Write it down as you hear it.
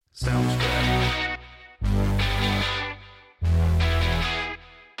Sounds good.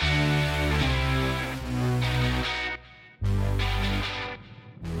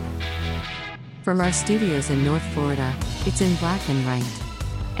 From our studios in North Florida, it's In Black and White.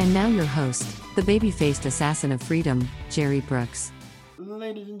 And now your host, the baby-faced assassin of freedom, Jerry Brooks.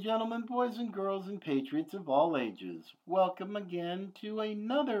 Ladies and gentlemen, boys and girls, and patriots of all ages, welcome again to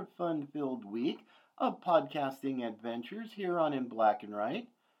another fun-filled week of podcasting adventures here on In Black and White,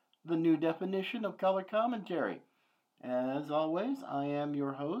 the new definition of color commentary. As always, I am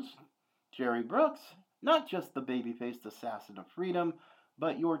your host, Jerry Brooks, not just the baby-faced assassin of freedom,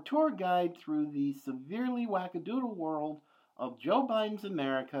 but your tour guide through the severely wackadoodle world of Joe Biden's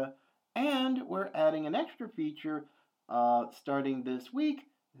America, and we're adding an extra feature starting this week,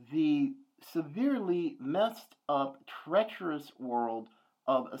 the severely messed up, treacherous world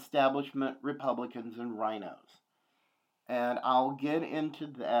of establishment Republicans and rhinos. And I'll get into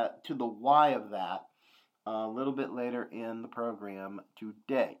that, to the why of that, a little bit later in the program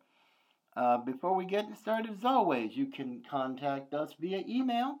today. Before we get started, as always, you can contact us via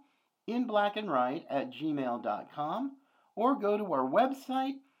email, inblackandwrite@gmail.com, or go to our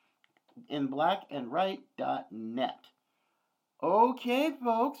website, inblackandwrite.net. Okay,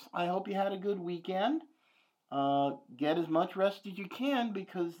 folks, I hope you had a good weekend. Get as much rest as you can,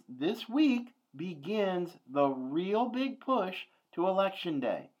 because this week begins the real big push to Election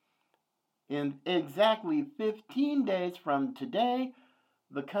Day. In exactly 15 days from today,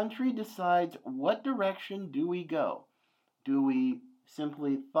 the country decides what direction do we go. Do we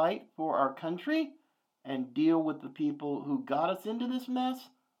simply fight for our country and deal with the people who got us into this mess?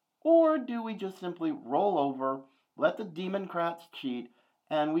 Or do we just simply roll over, let the Democrats cheat,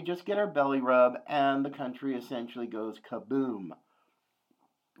 and we just get our belly rub and the country essentially goes kaboom?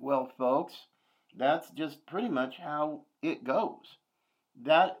 Well, folks, that's just pretty much how it goes.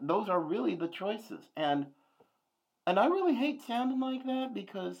 Those are really the choices. And I really hate sounding like that,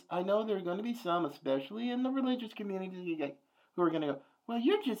 because I know there are going to be some, especially in the religious community, who are going to go, well,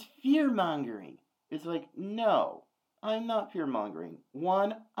 you're just fear-mongering. It's like, no, I'm not fear-mongering.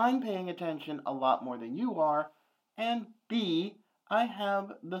 One, I'm paying attention a lot more than you are. And B, I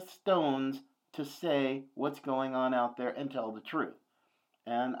have the stones to say what's going on out there and tell the truth.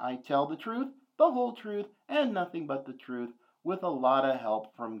 And I tell the truth, the whole truth, and nothing but the truth, with a lot of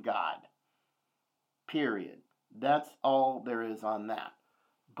help from God. Period. That's all there is on that.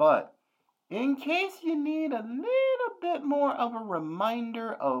 But in case you need a little bit more of a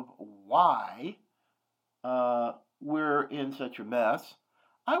reminder of why we're in such a mess,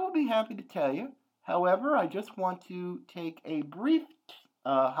 I will be happy to tell you. However, I just want to take a brief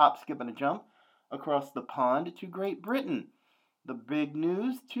hop, skip, and a jump across the pond to Great Britain. The big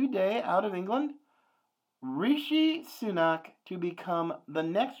news today out of England: Rishi Sunak to become the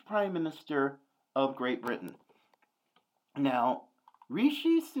next Prime Minister of Great Britain. Now,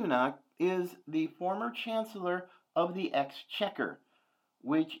 Rishi Sunak is the former Chancellor of the Exchequer,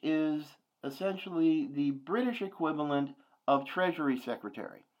 which is essentially the British equivalent of Treasury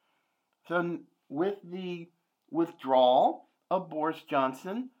Secretary. So with the withdrawal of Boris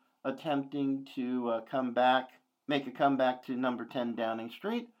Johnson attempting to make a comeback to number 10 Downing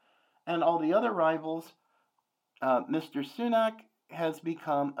Street, and all the other rivals, Mr. Sunak has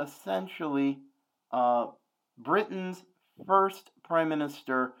become essentially Britain's first Prime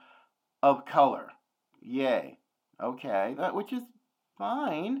Minister of color. Yay. Okay, which is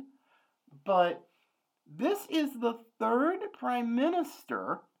fine, but this is the third Prime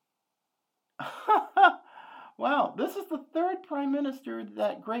Minister. Wow, this is the third Prime Minister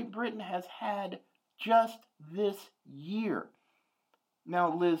that Great Britain has had just this year.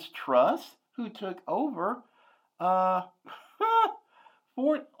 Now, Liz Truss, who took over,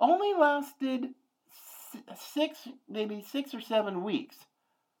 only lasted 6 or 7 weeks,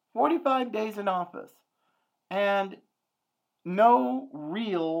 45 days in office, and no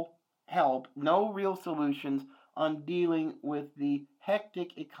real help, no real solutions on dealing with the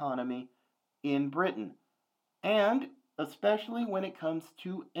hectic economy in Britain, and especially when it comes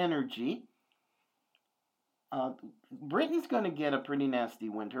to energy. Britain's going to get a pretty nasty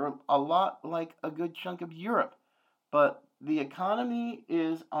winter, a lot like a good chunk of Europe, but the economy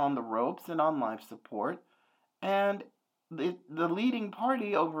is on the ropes and on life support, and the leading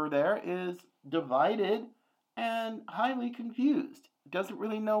party over there is divided and highly confused. It doesn't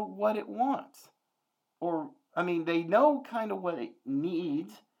really know what it wants. They know kind of what it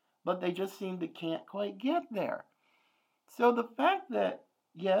needs, but they just seem to can't quite get there. So the fact that,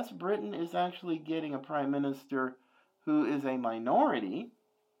 yes, Britain is actually getting a prime minister who is a minority,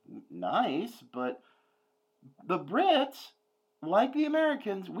 nice, but the Brits like the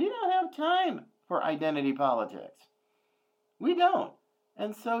Americans, we don't have time for identity politics. We don't.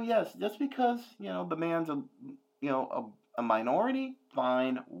 And so, yes, just because, the man's a minority,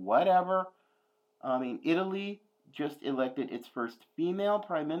 fine, whatever. I mean, Italy just elected its first female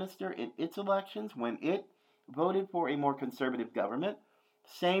prime minister in its elections when it voted for a more conservative government.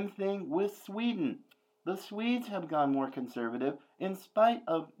 Same thing with Sweden. The Swedes have gone more conservative in spite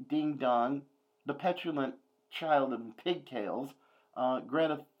of Ding Dong, the petulant child of pigtails,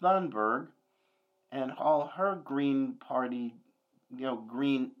 Greta Thunberg, and all her Green Party,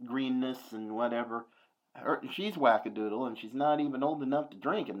 greenness and whatever. She's wackadoodle, and she's not even old enough to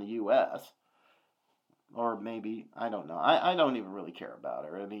drink in the U.S. Or maybe, I don't know. I don't even really care about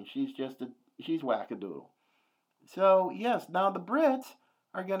her. I mean, she's wackadoodle. So, yes, now the Brits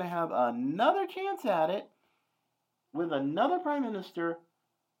are going to have another chance at it with another prime minister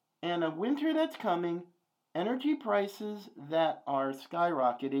and a winter that's coming, energy prices that are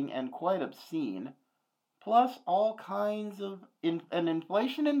skyrocketing and quite obscene, plus all kinds of an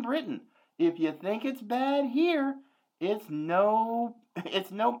inflation in Britain. If you think it's bad here, it's no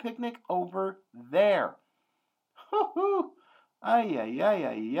picnic over there. Hoo-hoo! Ay, ay, ay,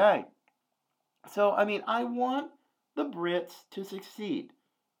 ay, ay. So, I mean, I want the Brits to succeed.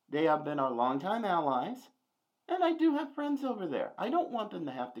 They have been our longtime allies, and I do have friends over there. I don't want them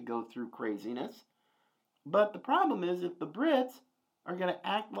to have to go through craziness. But the problem is, if the Brits are going to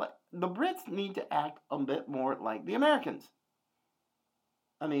act like... The Brits need to act a bit more like the Americans.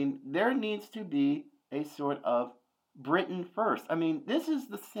 I mean, there needs to be a sort of Britain first. I mean, this is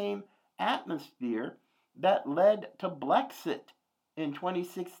the same atmosphere that led to Brexit in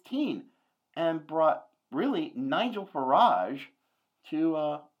 2016 and brought, really, Nigel Farage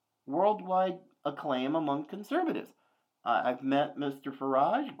to worldwide acclaim among conservatives. I've met Mr.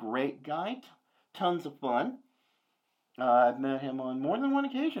 Farage, great guy, tons of fun. I've met him on more than one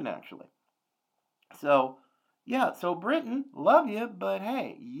occasion, actually. So, yeah, so Britain, love you, but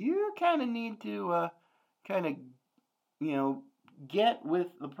hey, you kind of need to get with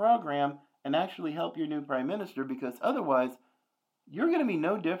the program and actually help your new prime minister, because otherwise you're going to be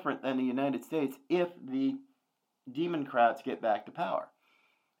no different than the United States if the Democrats get back to power.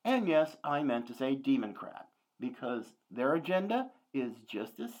 And yes, I meant to say Democrat, because their agenda is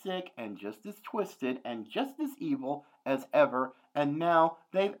just as sick and just as twisted and just as evil as ever, and now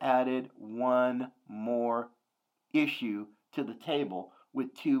they've added one more issue to the table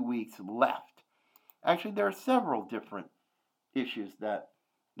with 2 weeks left. Actually, there are several different issues that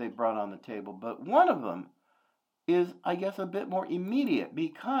they brought on the table, but one of them is, I guess, a bit more immediate,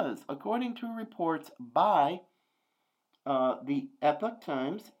 because according to reports by the Epoch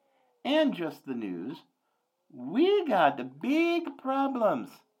Times and Just the News, we got the big problems,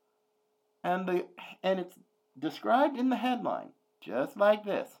 and it's described in the headline just like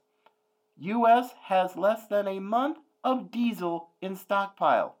this: U.S. has less than a month of diesel in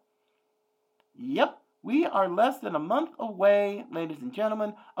stockpile. Yep, we are less than a month away, ladies and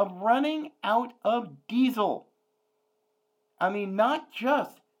gentlemen, of running out of diesel. I mean, not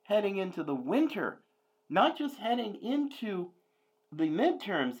just heading into the winter, not just heading into the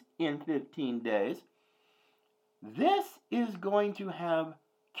midterms in 15 days. This is going to have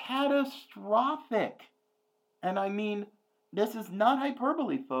catastrophic, and I mean, this is not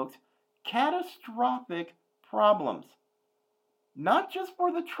hyperbole, folks, catastrophic problems. Not just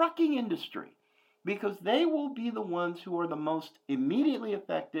for the trucking industry, because they will be the ones who are the most immediately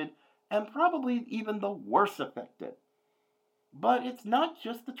affected and probably even the worst affected. But it's not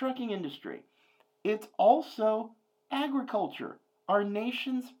just the trucking industry. It's also agriculture, our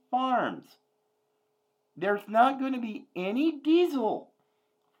nation's farms. There's not going to be any diesel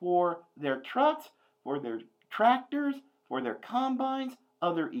for their trucks, for their tractors, for their combines,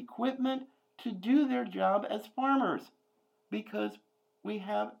 other equipment to do their job as farmers, because we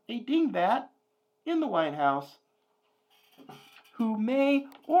have a dingbat in the White House who may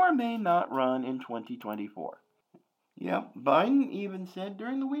or may not run in 2024. Yep, Biden even said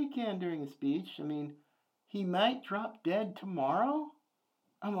during the weekend, during a speech, I mean, he might drop dead tomorrow.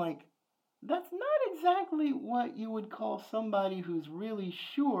 I'm like, that's not exactly what you would call somebody who's really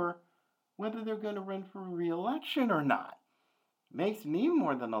sure whether they're going to run for re-election or not. Makes me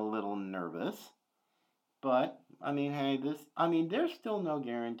more than a little nervous. But, I mean, hey, there's still no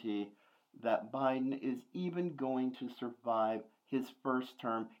guarantee that Biden is even going to survive his first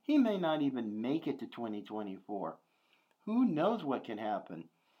term. He may not even make it to 2024. Who knows what can happen?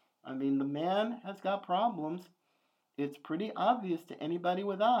 I mean, the man has got problems. It's pretty obvious to anybody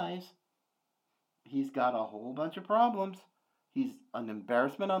with eyes. He's got a whole bunch of problems. He's an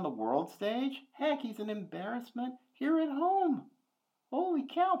embarrassment on the world stage. Heck, he's an embarrassment here at home. Holy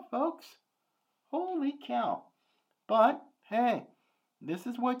cow, folks. Holy cow. But, hey, this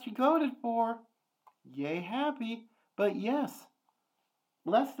is what you voted for. Yay happy. But yes,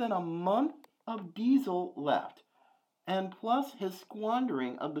 less than a month of diesel left. And plus his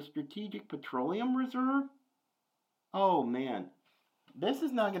squandering of the Strategic Petroleum Reserve. Oh man, this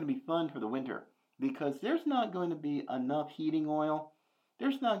is not going to be fun for the winter because there's not going to be enough heating oil.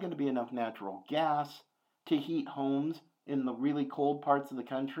 There's not going to be enough natural gas to heat homes in the really cold parts of the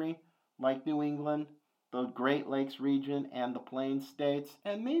country, like New England, the Great Lakes region, and the Plains states,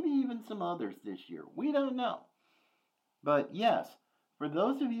 and maybe even some others this year. We don't know. But yes, for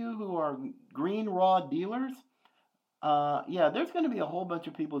those of you who are green raw dealers, there's going to be a whole bunch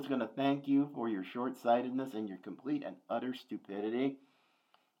of people who's going to thank you for your short-sightedness and your complete and utter stupidity.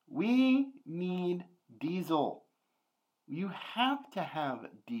 We need diesel. You have to have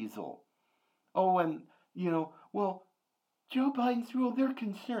diesel. Oh, and, Joe Biden's rule, they're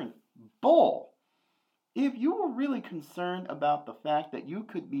concerned. Bull. If you were really concerned about the fact that you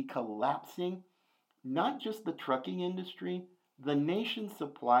could be collapsing not just the trucking industry, the nation's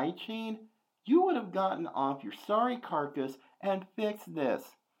supply chain, you would have gotten off your sorry carcass and fixed this.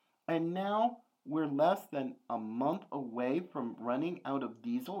 And now we're less than a month away from running out of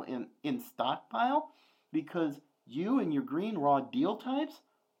diesel in stockpile because you and your green raw deal types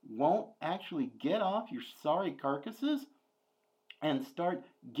won't actually get off your sorry carcasses and start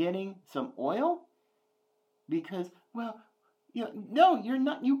getting some oil? Because, no, you're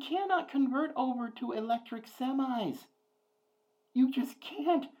not. You cannot convert over to electric semis. You just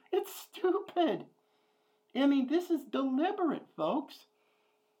can't. It's stupid. I mean, this is deliberate, folks.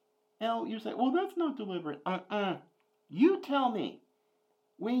 Now, you're saying, well, that's not deliberate. You tell me,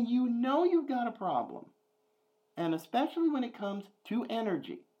 when you know you've got a problem, and especially when it comes to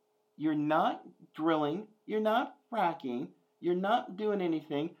energy, you're not drilling, you're not fracking, you're not doing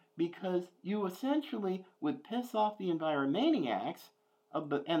anything because you essentially would piss off the enviromaniacs and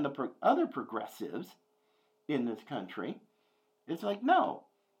the other progressives in this country. It's like, no,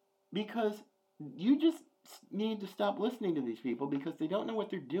 because you just need to stop listening to these people because they don't know what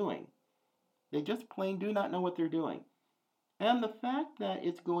they're doing. They just plain do not know what they're doing. And the fact that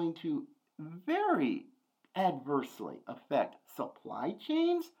it's going to very adversely affect supply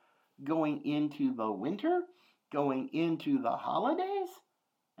chains going into the winter, going into the holidays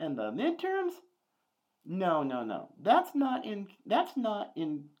and the midterms, no. That's not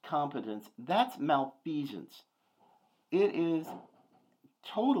incompetence. That's malfeasance. It is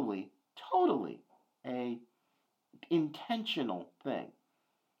totally a intentional thing.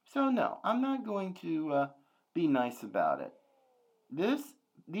 So no, I'm not going to be nice about it.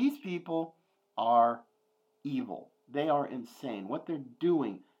 These people are evil. They are insane. What they're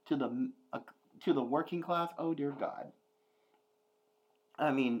doing to the working class, oh dear God.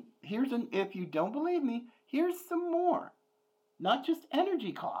 I mean, if you don't believe me, here's some more. Not just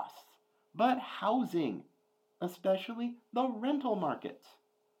energy costs, but housing, especially the rental markets.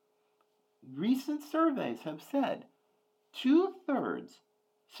 Recent surveys have said 2/3,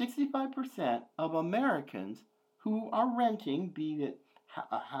 65% of Americans who are renting, be it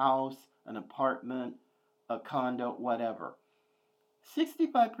a house, an apartment, a condo, whatever,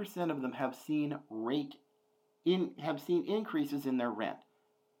 65% of them have seen increases in their rent.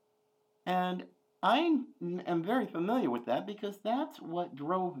 And I am very familiar with that because that's what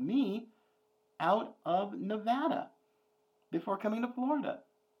drove me out of Nevada before coming to Florida.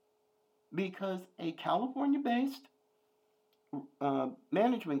 Because a California-based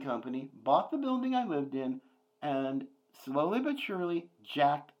management company bought the building I lived in and slowly but surely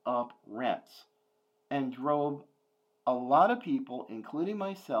jacked up rents and drove a lot of people, including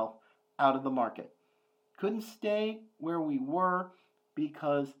myself, out of the market. Couldn't stay where we were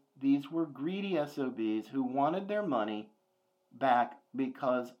because these were greedy SOBs who wanted their money back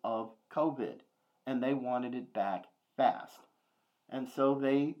because of COVID, and they wanted it back fast. And so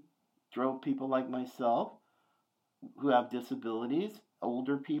they drove people like myself who have disabilities,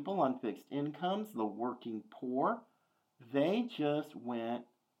 older people on fixed incomes, the working poor. They just went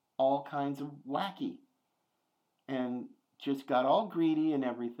all kinds of wacky and just got all greedy and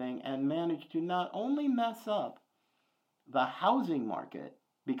everything and managed to not only mess up the housing market,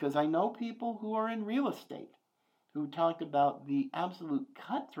 because I know people who are in real estate who talked about the absolute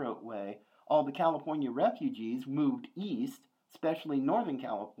cutthroat way all the California refugees moved east, especially Northern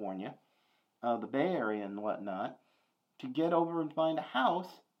California, the Bay Area and whatnot, to get over and find a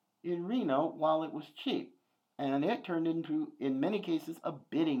house in Reno while it was cheap. And it turned into, in many cases, a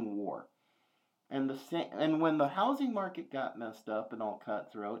bidding war. And when the housing market got messed up and all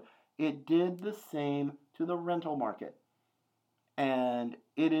cutthroat, it did the same to the rental market. And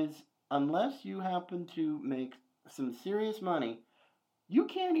it is, unless you happen to make some serious money, you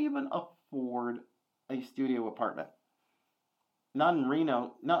can't even afford a studio apartment. Not in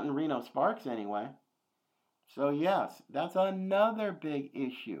Reno Sparks anyway. So yes, that's another big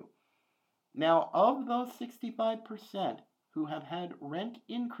issue. Now, of those 65% who have had rent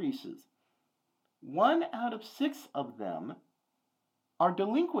increases, 1 out of 6 of them are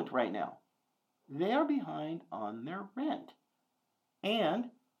delinquent right now. They are behind on their rent. And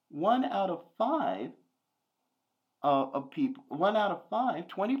 1 out of 5 of people, 1 out of 5,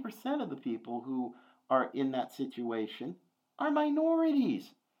 20% of the people who are in that situation are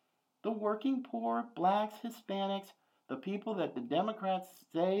minorities. The working poor, blacks, Hispanics, the people that the Democrats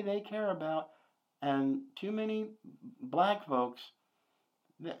say they care about, and too many black folks.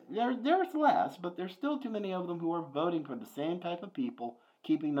 There's less, but there's still too many of them who are voting for the same type of people,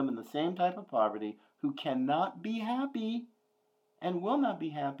 keeping them in the same type of poverty, who cannot be happy and will not be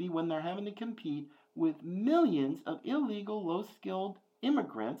happy when they're having to compete with millions of illegal, low-skilled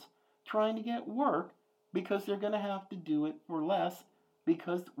immigrants trying to get work because they're going to have to do it for less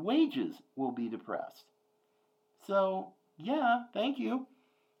because wages will be depressed. So, yeah, thank you.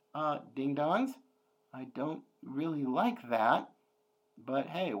 Ding-dongs, I don't really like that. But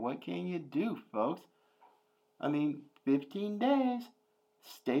hey, what can you do, folks? I mean, 15 days.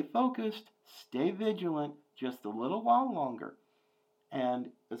 Stay focused, stay vigilant, just a little while longer.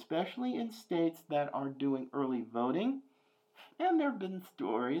 And especially in states that are doing early voting, and there have been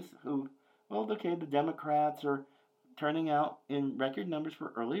stories who, well, okay, the Democrats are turning out in record numbers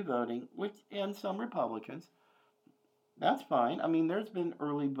for early voting, and some Republicans. That's fine. I mean, there's been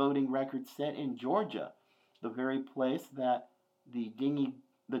early voting records set in Georgia, the very place that the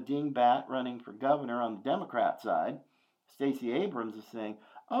dingbat running for governor on the Democrat side, Stacey Abrams, is saying,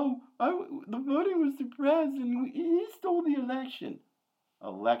 the voting was suppressed and he stole the election.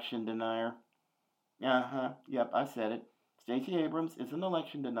 Election denier. Yep, I said it. Stacey Abrams is an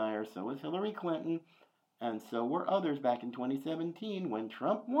election denier, so is Hillary Clinton, and so were others back in 2017 when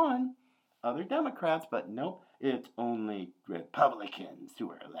Trump won. Other Democrats, but nope, it's only Republicans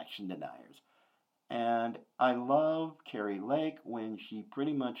who are election deniers. And I love Carrie Lake when she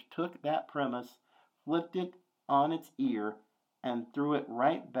pretty much took that premise, flipped it on its ear, and threw it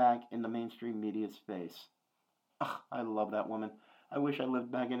right back in the mainstream media's face. Ugh, I love that woman. I wish I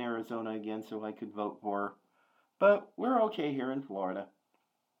lived back in Arizona again so I could vote for her. But we're okay here in Florida.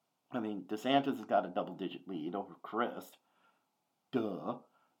 I mean, DeSantis has got a double-digit lead over Crist. Duh.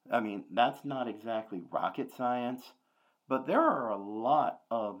 I mean, that's not exactly rocket science. But there are a lot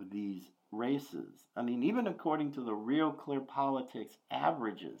of these races. I mean, even according to the Real Clear Politics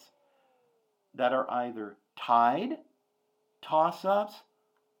averages that are either tied, toss-ups,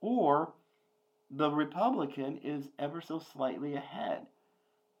 or the Republican is ever so slightly ahead.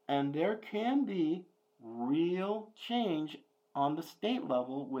 And there can be real change on the state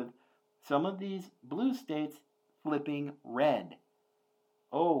level with some of these blue states flipping red.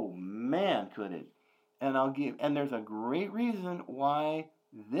 Oh man, could it. And there's a great reason why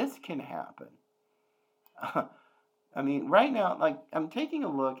this can happen. I mean, right now, like, I'm taking a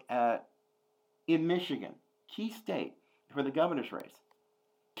look at, in Michigan, key state for the governor's race.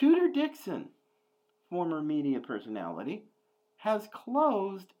 Tudor Dixon, former media personality, has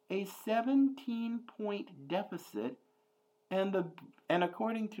closed a 17-point deficit, and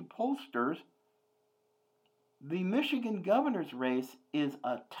according to pollsters, the Michigan governor's race is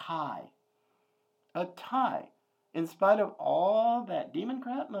a tie. A tie. In spite of all that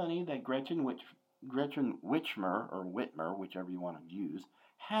Democrat money that Gretchen WHITMER, or Whitmer, whichever you want to use,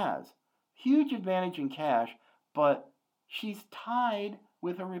 has. Huge advantage in cash, but she's tied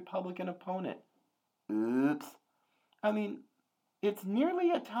with a Republican opponent. Oops. I mean, it's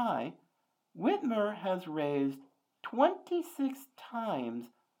nearly a tie. Whitmer has raised 26 times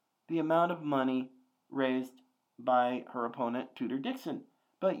the amount of money raised by her opponent, Tudor Dixon.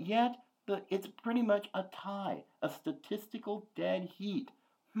 But yet, it's pretty much a tie, a statistical dead heat.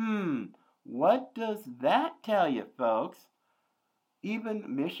 What does that tell you, folks?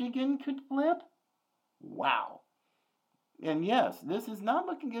 Even Michigan could flip? Wow. And yes, this is not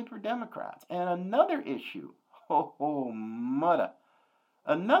looking good for Democrats. And another issue,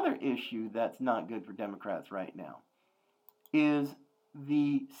 another issue that's not good for Democrats right now is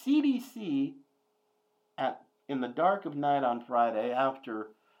the CDC in the dark of night on Friday after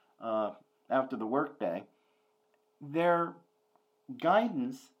the workday, their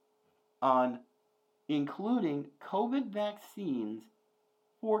guidance on including COVID vaccines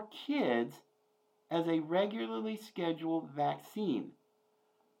for kids as a regularly scheduled vaccine.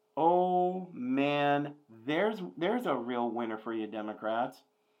 Oh man, there's a real winner for you Democrats.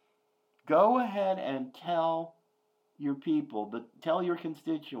 Go ahead and tell your people, tell your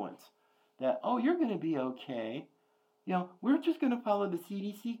constituents that, oh, you're going to be okay. You know, we're just going to follow the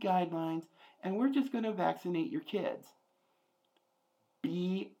CDC guidelines and we're just going to vaccinate your kids.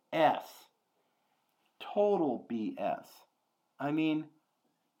 BS. Total BS. I mean,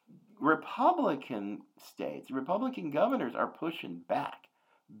 Republican states, Republican governors are pushing back.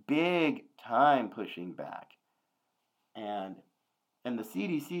 Big time pushing back. And the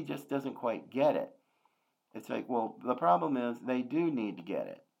CDC just doesn't quite get it. It's like, well, the problem is they do need to get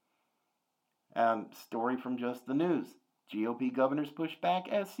it. Story from Just the News. GOP governors push back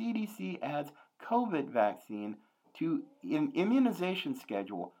as CDC adds COVID vaccine to immunization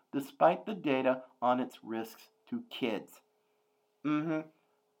schedule despite the data on its risks to kids.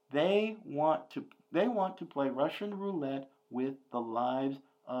 They want to play Russian roulette with the lives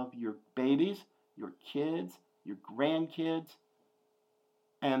of your babies, your kids, your grandkids,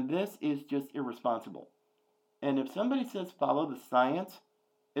 and this is just irresponsible. And if somebody says follow the science,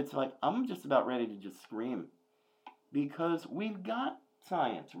 it's like I'm just about ready to just scream. Because we've got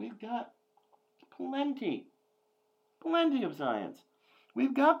science. We've got plenty of science.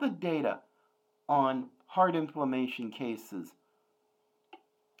 We've got the data on heart inflammation cases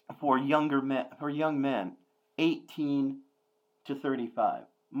for young men 18 to 35.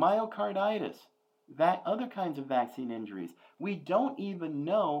 Myocarditis, other kinds of vaccine injuries. We don't even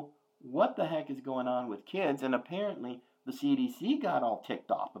know what the heck is going on with kids, and apparently the CDC got all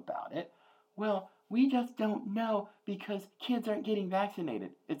ticked off about it. Well, we just don't know because kids aren't getting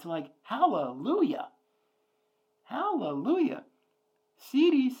vaccinated. It's like, hallelujah. Hallelujah.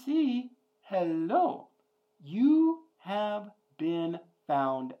 CDC, hello. You have been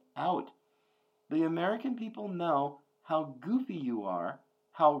found out. The American people know how goofy you are,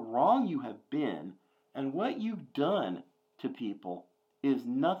 how wrong you have been, and what you've done to people is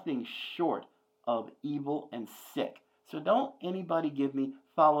nothing short of evil and sick. So don't anybody give me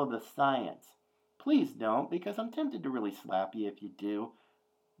follow the science. Please don't, because I'm tempted to really slap you if you do.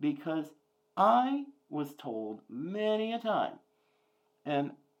 Because I was told many a time,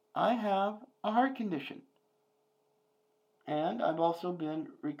 and I have a heart condition. And I've also been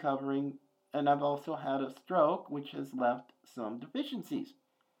recovering, and I've also had a stroke, which has left some deficiencies.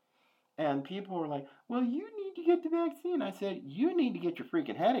 And people were like, well, you need to get the vaccine. I said, you need to get your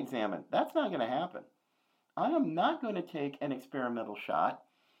freaking head examined. That's not going to happen. I am not going to take an experimental shot,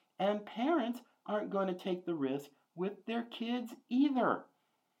 and parents aren't going to take the risk with their kids either.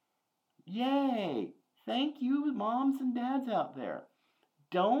 Yay! Thank you, moms and dads out there.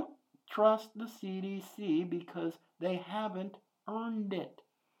 Don't trust the CDC because they haven't earned it.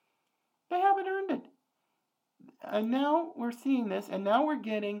 They haven't earned it. And now we're seeing this, and now we're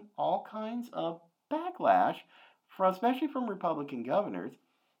getting all kinds of backlash, especially from Republican governors.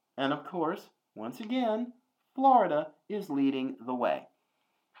 And of course, once again, Florida is leading the way.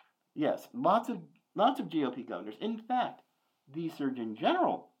 Yes, lots of GOP governors. In fact, the Surgeon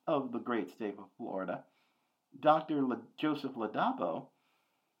General of the great state of Florida, Dr. Joseph Ladapo,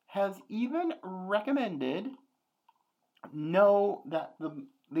 has even recommended that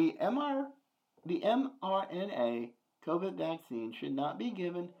the mRNA COVID vaccine should not be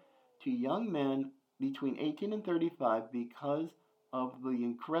given to young men between 18 and 35 because of the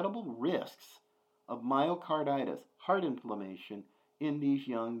incredible risks of myocarditis, heart inflammation, in these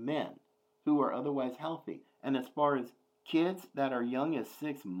young men who are otherwise healthy. And as far as kids that are young as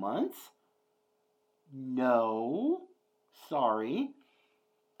 6 months, no, sorry.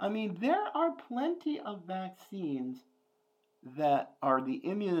 I mean, there are plenty of vaccines that are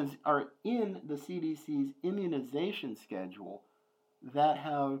in the CDC's immunization schedule that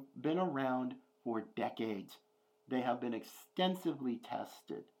have been around for decades. They have been extensively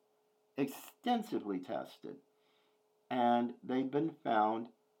tested, and they've been found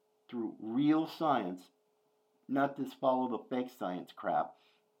through real science, not this follow the fake science crap,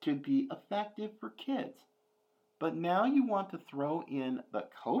 to be effective for kids. But now you want to throw in the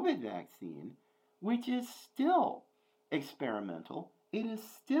COVID vaccine, which is still experimental. It is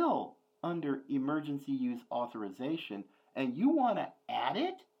still under emergency use authorization, and you want to add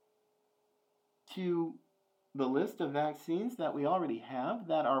it to the list of vaccines that we already have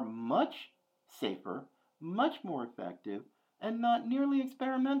that are much safer, much more effective, and not nearly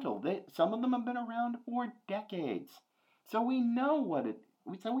experimental. Some of them have been around for decades. So we know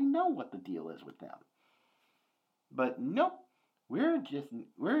what the deal is with them. But nope, we're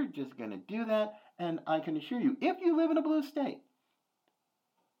just going to do that. And I can assure you, if you live in a blue state,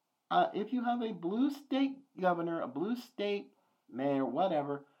 if you have a blue state governor, a blue state mayor,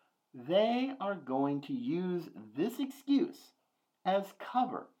 whatever, They are going to use this excuse as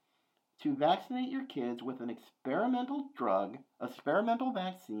cover to vaccinate your kids with an experimental drug, experimental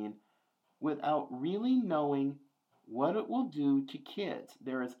vaccine, without really knowing what it will do to kids.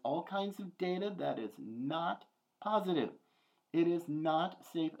 There is all kinds of data that is not positive. It is not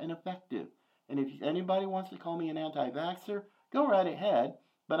safe and effective. And if anybody wants to call me an anti-vaxxer, go right ahead,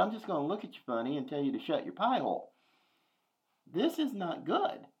 but I'm just going to look at you funny and tell you to shut your pie hole. This is not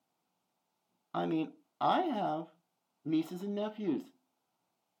good. I mean, I have nieces and nephews,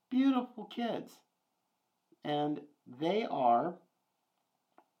 beautiful kids, and they are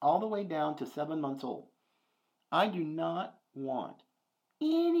all the way down to 7 months old. I do not want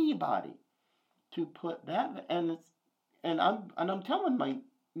anybody to put that, and I'm telling my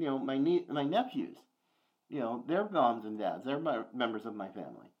my nephews, they're moms and dads, they're members of my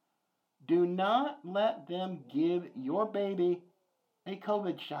family. Do not let them give your baby a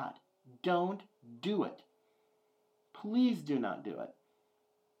COVID shot. Don't do it. Please do not do it.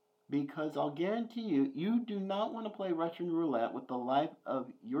 Because I'll guarantee you, you do not want to play Russian roulette with the life of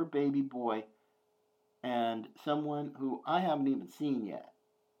your baby boy and someone who I haven't even seen yet.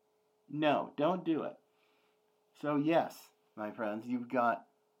 No, don't do it. So yes, my friends, you've got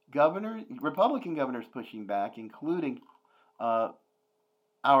Republican governors pushing back, including our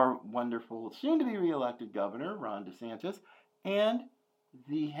wonderful, soon-to-be reelected governor, Ron DeSantis, and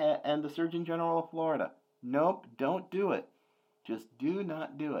the Surgeon General of Florida. Nope, don't do it. Just do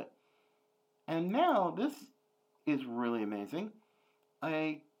not do it. And now, this is really amazing.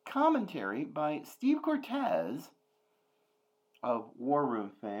 A commentary by Steve Cortez of War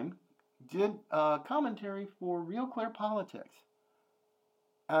Room fame did a commentary for Real Clear Politics.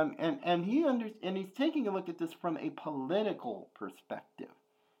 And he's taking a look at this from a political perspective.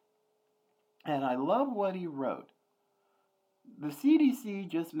 And I love what he wrote. The CDC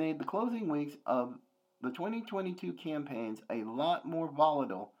just made the closing weeks of the 2022 campaigns a lot more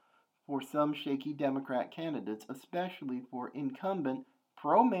volatile for some shaky Democrat candidates, especially for incumbent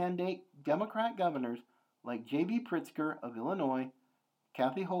pro-mandate Democrat governors like J.B. Pritzker of Illinois,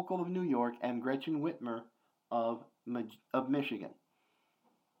 Kathy Hochul of New York, and Gretchen Whitmer of Michigan.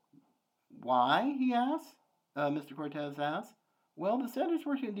 Why, he asks, Mr. Cortez asks? Well, the Centers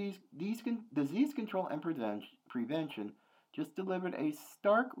for Disease Control and Prevention just delivered a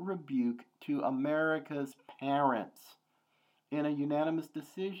stark rebuke to America's parents. In a unanimous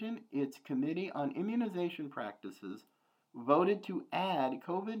decision, its Committee on Immunization Practices voted to add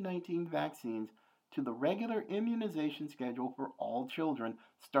COVID-19 vaccines to the regular immunization schedule for all children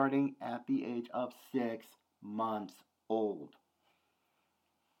starting at the age of 6 months old.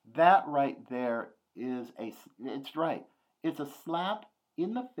 That right there it's right. It's a slap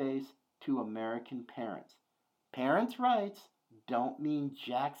in the face to American parents. Parents' rights don't mean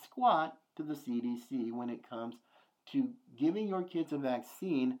jack squat to the CDC when it comes to giving your kids a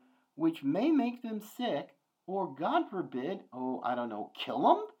vaccine which may make them sick or, God forbid, kill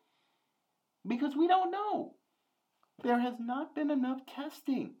them? Because we don't know. There has not been enough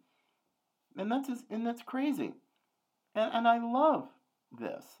testing. And that's crazy. And I love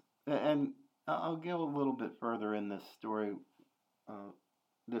this. And I'll go a little bit further in this story,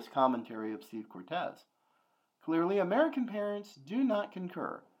 this commentary of Steve Cortez. Clearly, American parents do not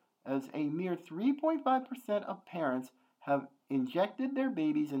concur, as a mere 3.5% of parents have injected their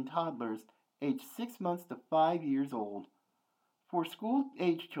babies and toddlers aged 6 months to 5 years old. For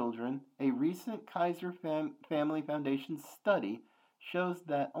school-age children, a recent Kaiser Family Foundation study shows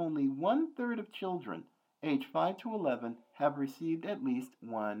that only 1/3 of children aged 5 to 11 have received at least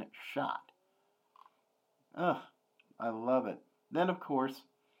one shot. Ugh, I love it. Then, of course,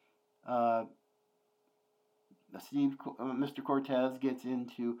 Mr. Cortez gets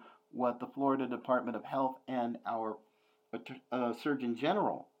into what the Florida Department of Health and our Surgeon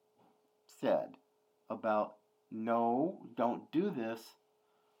General said about, no, don't do this.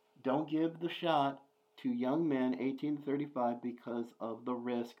 Don't give the shot to young men 18 to 35 because of the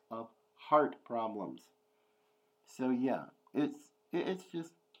risk of heart problems. So yeah, it's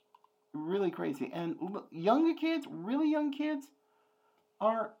just really crazy. And really young kids,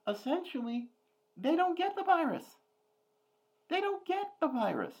 are essentially, they don't get the virus. They don't get the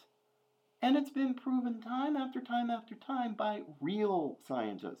virus. And it's been proven time after time after time by real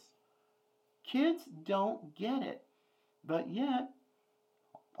scientists. Kids don't get it. But yet,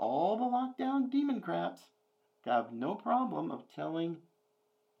 all the lockdown demon craps have no problem of telling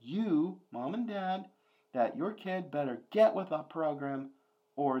you, mom and dad, that your kid better get with a program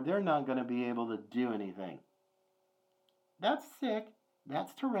or they're not going to be able to do anything. That's sick.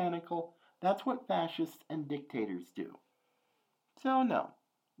 That's tyrannical. That's what fascists and dictators do. So no,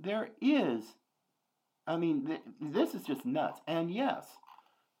 there is, I mean, this is just nuts. And yes,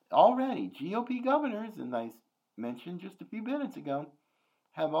 already GOP governors, and I mentioned just a few minutes ago,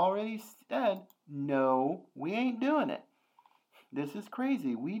 have already said, no, we ain't doing it. This is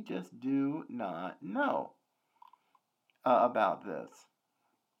crazy. We just do not know about this.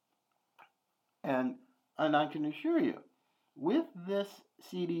 And I can assure you, with this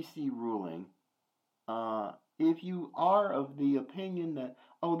CDC ruling, if you are of the opinion that,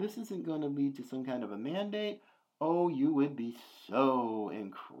 oh, this isn't going to lead to some kind of a mandate, oh, you would be so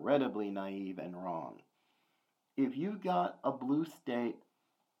incredibly naive and wrong. If you've got a blue state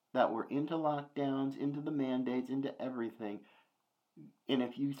that were into lockdowns, into the mandates, into everything, and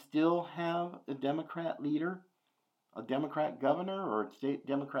if you still have a Democrat leader, a Democrat governor, or a state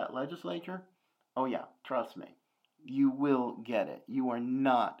Democrat legislature, oh yeah, trust me, you will get it. You are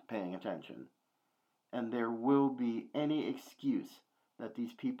not paying attention. And there will be any excuse that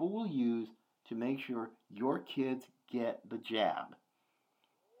these people will use to make sure your kids get the jab.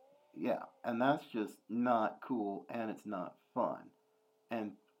 Yeah, and that's just not cool, and it's not fun.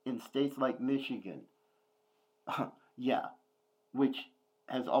 And in states like Michigan, yeah, which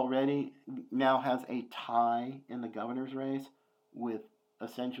has already now has a tie in the governor's race with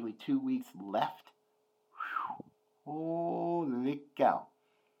essentially 2 weeks left. Whew. Holy cow.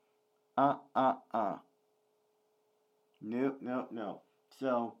 No.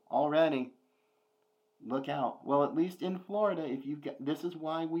 So already, look out. Well, at least in Florida, if you get, this is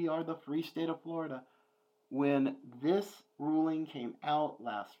why we are the free state of Florida. When this ruling came out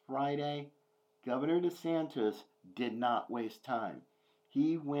last Friday, Governor DeSantis did not waste time.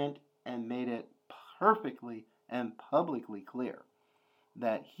 He went and made it perfectly and publicly clear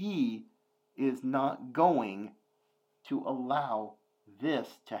that he is not going to allow this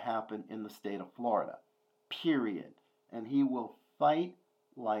to happen in the state of Florida. Period. And he will fight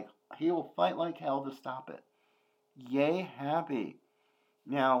like hell to stop it. Yay, happy.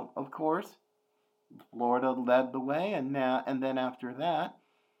 Now, of course, Florida led the way, and then after that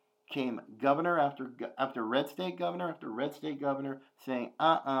came governor after red state governor after red state governor saying,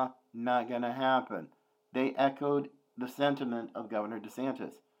 not gonna happen. They echoed the sentiment of Governor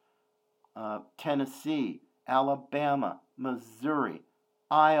DeSantis. Tennessee, Alabama, Missouri,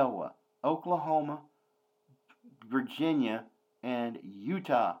 Iowa, Oklahoma, Virginia, and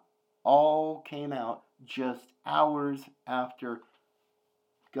Utah all came out just hours after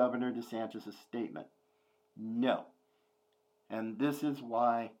Governor DeSantis' statement. No. And this is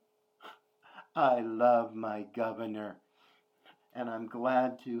why I love my governor. And I'm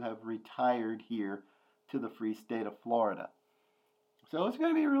glad to have retired here to the free state of Florida. So it's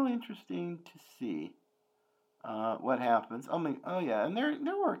going to be really interesting to see what happens. And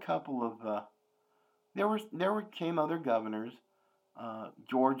there were a couple of came other governors,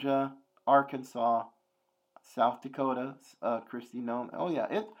 Georgia, Arkansas, South Dakota, Kristi Noem.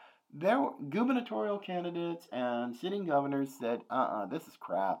 There were gubernatorial candidates and sitting governors said, this is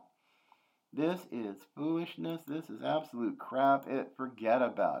crap. This is foolishness. This is absolute crap. Forget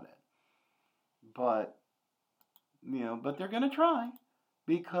about it. But they're going to try,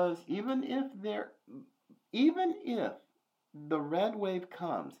 because even if the red wave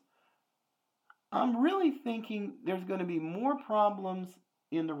comes, I'm really thinking there's going to be more problems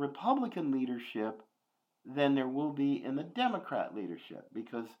in the Republican leadership than there will be in the Democrat leadership,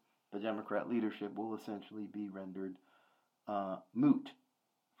 because the Democrat leadership will essentially be rendered moot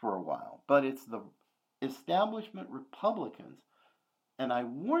for a while. But it's the establishment Republicans, and I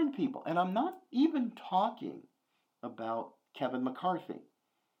warn people, and I'm not even talking about Kevin McCarthy.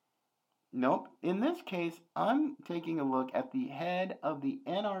 Nope. In this case, I'm taking a look at the head of the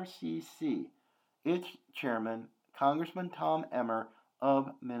NRCC, its chairman, Congressman Tom Emmer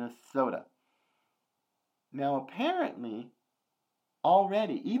of Minnesota. Now, apparently,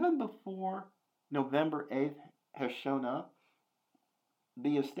 already, even before November 8th has shown up,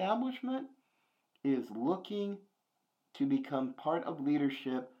 the establishment is looking to become part of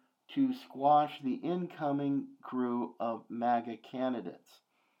leadership to squash the incoming crew of MAGA candidates.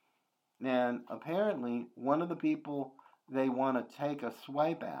 And apparently, one of the people they want to take a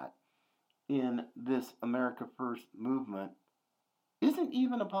swipe at in this America First movement isn't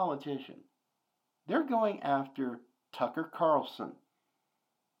even a politician. They're going after Tucker Carlson,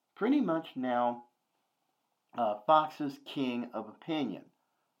 pretty much now Fox's king of opinion.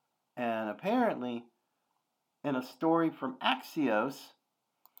 And apparently, in a story from Axios,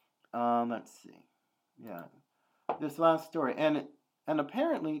 this last story, and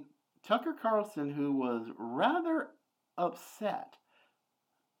apparently Tucker Carlson, who was rather upset,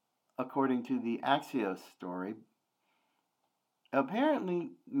 according to the Axios story,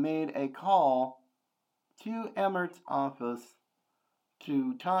 apparently made a call to Emmert's office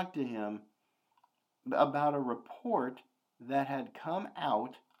to talk to him about a report that had come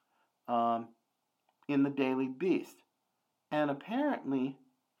out in the Daily Beast. And apparently,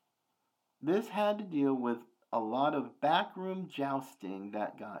 this had to deal with a lot of backroom jousting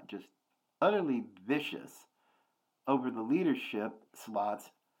that got just utterly vicious over the leadership slots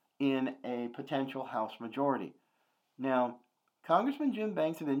in a potential House majority. Now, Congressman Jim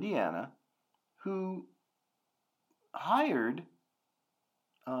Banks of Indiana, who hired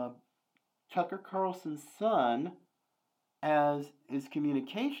Tucker Carlson's son as his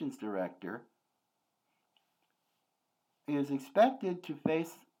communications director, is expected to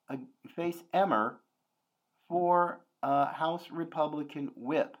face Emmer for House Republican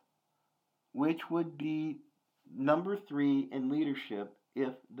whip, which would be number 3 in leadership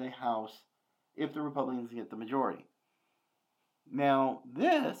if the Republicans get the majority. Now,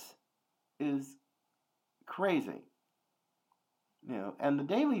 this is crazy. And the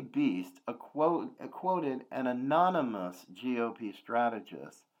Daily Beast quoted an anonymous GOP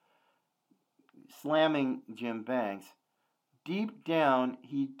strategist slamming Jim Banks. Deep down,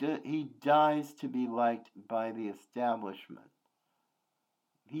 he dies to be liked by the establishment.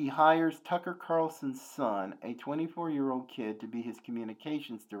 He hires Tucker Carlson's son, a 24-year-old kid, to be his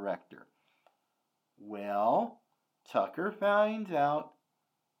communications director. Well, Tucker finds out,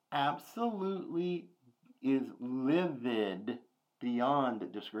 absolutely is livid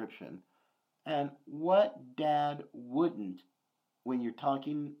beyond description. And what dad wouldn't when you're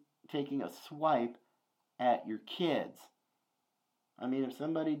taking a swipe at your kids? I mean, if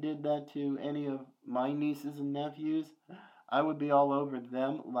somebody did that to any of my nieces and nephews, I would be all over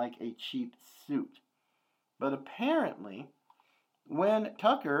them like a cheap suit. But apparently, when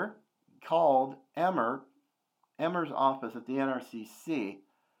Tucker called Emmer's office at the NRCC,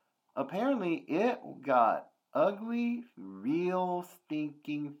 apparently it got ugly real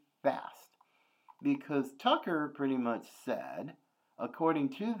stinking fast. Because Tucker pretty much said, according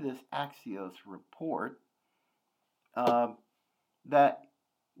to this Axios report, that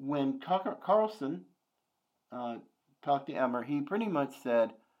when Tucker Carlson talked to Emmer, he pretty much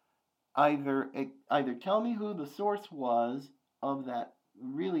said, either tell me who the source was of that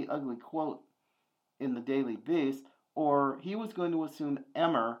really ugly quote in the Daily Beast, or he was going to assume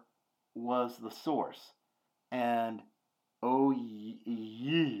Emmer was the source. And oh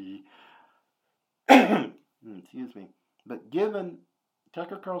yee, excuse me, but given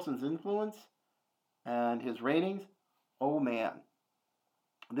Tucker Carlson's influence and his ratings, oh man,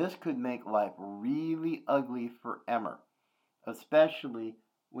 this could make life really ugly for Emmer, especially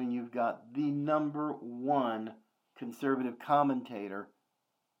when you've got the number 1 conservative commentator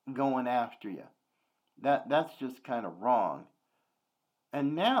going after you. That's just kind of wrong.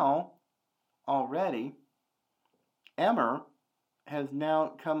 And now, already, Emmer has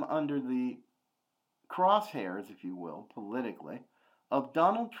now come under the crosshairs, if you will, politically, of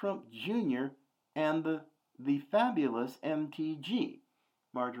Donald Trump Jr. and the fabulous MTG,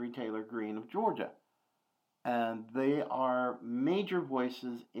 Marjorie Taylor Greene of Georgia. And they are major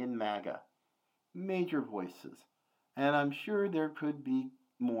voices in MAGA. Major voices. And I'm sure there could be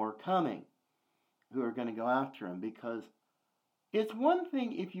more coming who are going to go after him, because it's one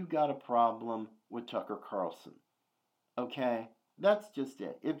thing if you got a problem with Tucker Carlson. Okay? That's just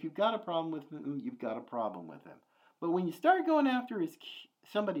it. If you've got a problem with him, you've got a problem with him. But when you start going after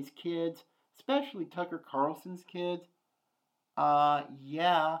somebody's kids, especially Tucker Carlson's kids,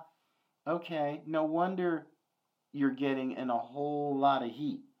 yeah, okay, no wonder you're getting in a whole lot of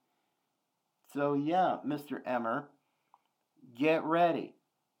heat. So yeah, Mr. Emmer, get ready,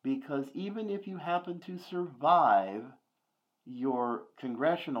 because even if you happen to survive your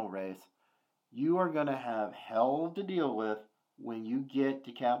congressional race, you are going to have hell to deal with when you get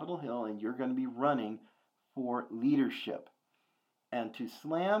to Capitol Hill and you're going to be running for leadership. And to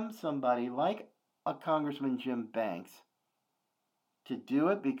slam somebody like a Congressman Jim Banks, to do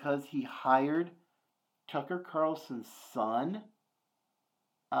it because he hired Tucker Carlson's son,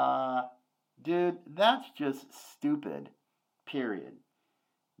 dude, that's just stupid, period.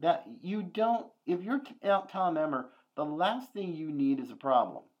 That you don't, if you're Tom Emmer, the last thing you need is a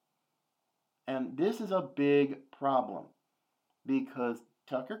problem. And this is a big problem, because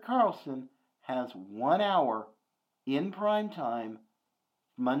Tucker Carlson has 1 hour in prime time,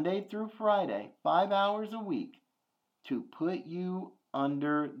 Monday through Friday, 5 hours a week, to put you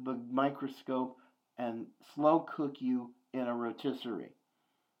under the microscope and slow cook you in a rotisserie,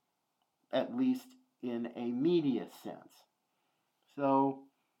 at least in a media sense. So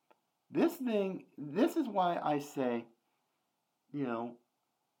this is why I say you know,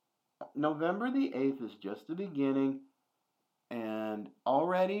 November the 8th is just the beginning, and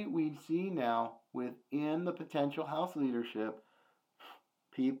already we see now within the potential House leadership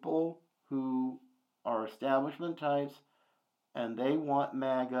people who are establishment types and they want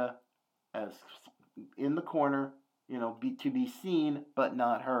MAGA as in the corner, to be seen but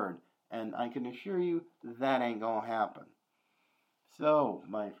not heard. And I can assure you that ain't gonna happen. So,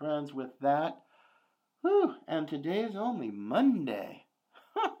 my friends, with that, and today is only Monday.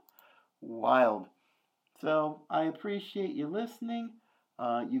 Wild. So, I appreciate you listening.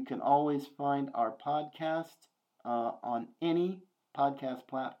 You can always find our podcast on any podcast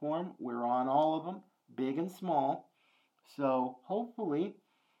platform. We're on all of them, big and small. So, hopefully,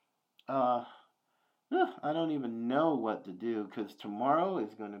 I don't even know what to do because tomorrow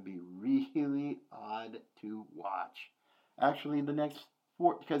is going to be really odd to watch. Actually, the next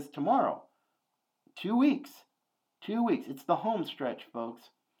because tomorrow, 2 weeks, it's the home stretch, folks.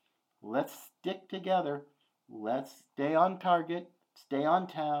 Let's stick together. Let's stay on target, stay on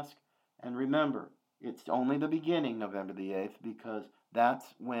task, and remember, it's only the beginning, November the 8th, because that's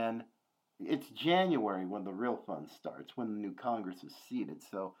when, it's January when the real fun starts, when the new Congress is seated.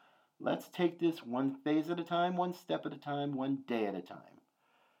 So let's take this one phase at a time, one step at a time, one day at a time.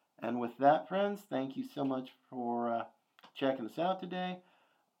 And with that, friends, thank you so much for checking us out today.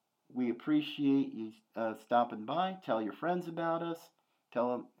 We appreciate you stopping by. Tell your friends about us.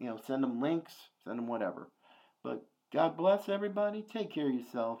 Tell them, send them links, send them whatever. But God bless everybody. Take care of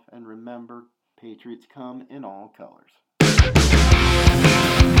yourself. And remember, Patriots come in all colors.